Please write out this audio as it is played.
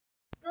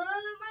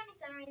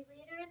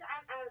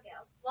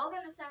Welcome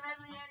to Semi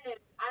News.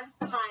 I'm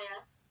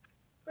Samaya.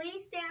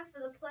 Please stand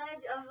for the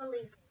Pledge of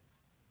Allegiance.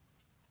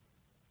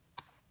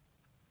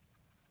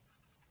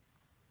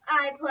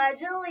 I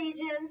pledge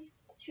allegiance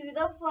to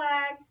the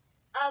flag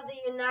of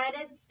the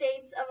United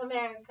States of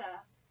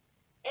America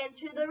and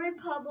to the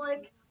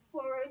republic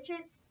for which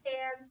it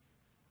stands,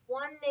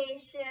 one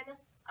nation,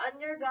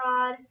 under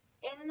God,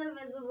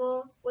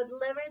 indivisible, with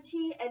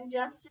liberty and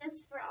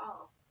justice for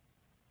all.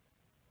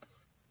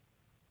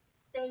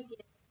 Thank you.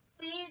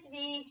 Please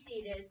be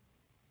seated.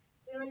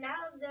 We will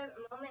now observe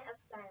a moment of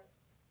silence.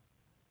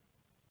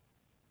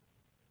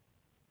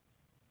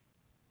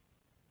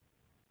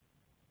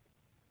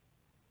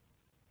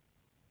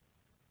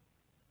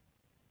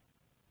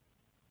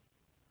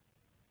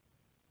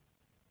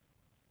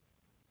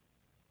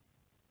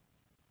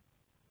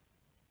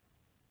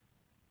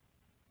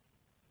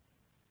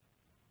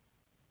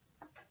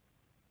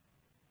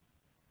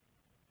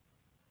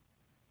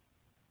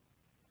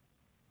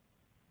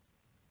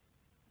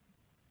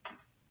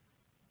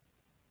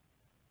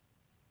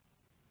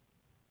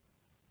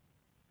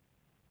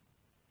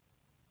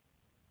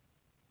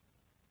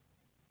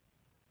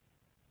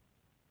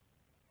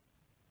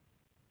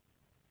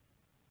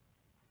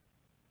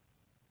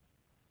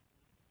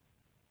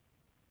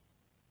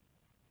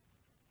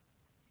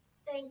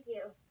 Thank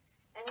you.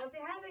 I hope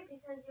you're happy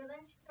because your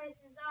lunch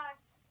choices are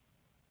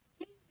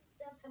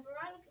pizza,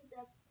 pepperoni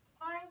pizza,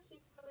 corn,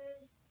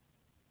 cucumbers,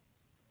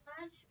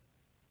 lunch,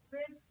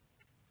 ribs,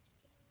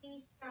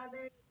 kiwi,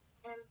 strawberry,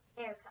 and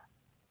pear cup.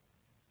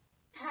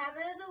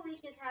 Habit of the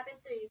week is habit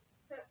 3.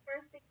 Put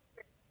first things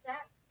first.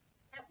 Set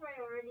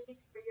priorities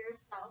for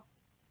yourself.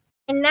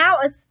 And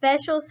now a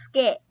special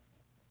skit.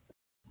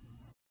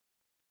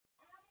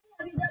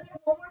 Have you done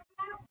your homework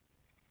yet?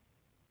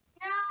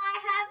 No, I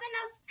have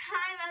enough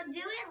time. I'll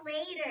do it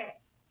later.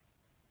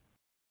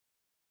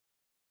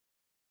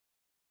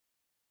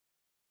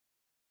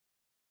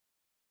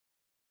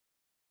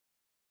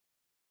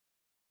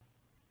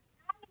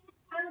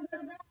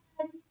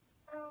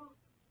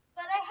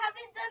 But I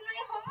haven't done my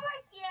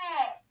homework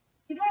yet.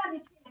 You gotta be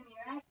kidding me,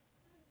 right?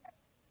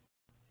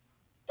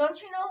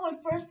 Don't you know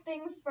what first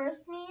things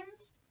first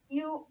means?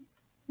 You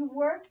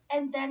work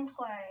and then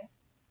play.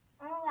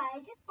 Oh, I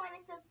just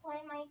wanted to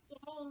play my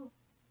game.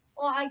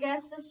 Well, I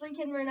guess this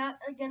weekend we're not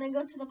gonna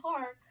go to the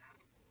park.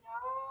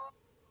 No.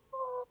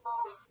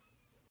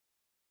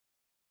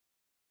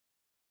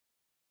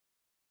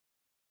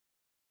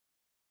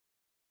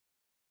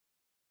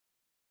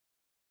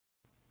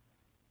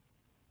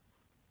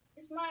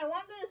 It's my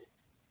one is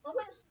will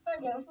my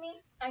sister go with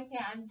me? I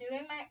can't.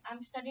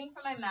 I'm studying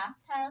for my math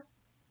test,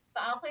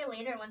 but I'll play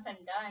later once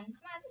I'm done.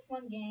 Come on, this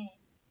one game.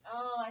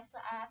 Oh, I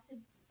have to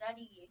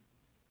study.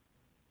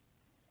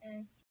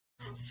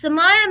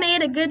 Samaya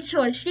made a good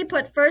choice. She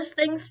put first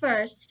things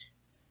first.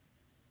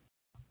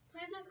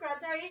 Please subscribe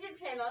to our YouTube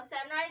channel.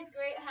 Sunrise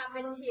Great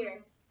Happens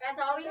Here. That's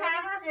all we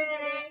have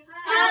today.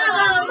 Have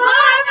a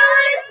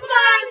marvelous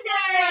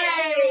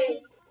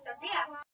Monday! So, see ya.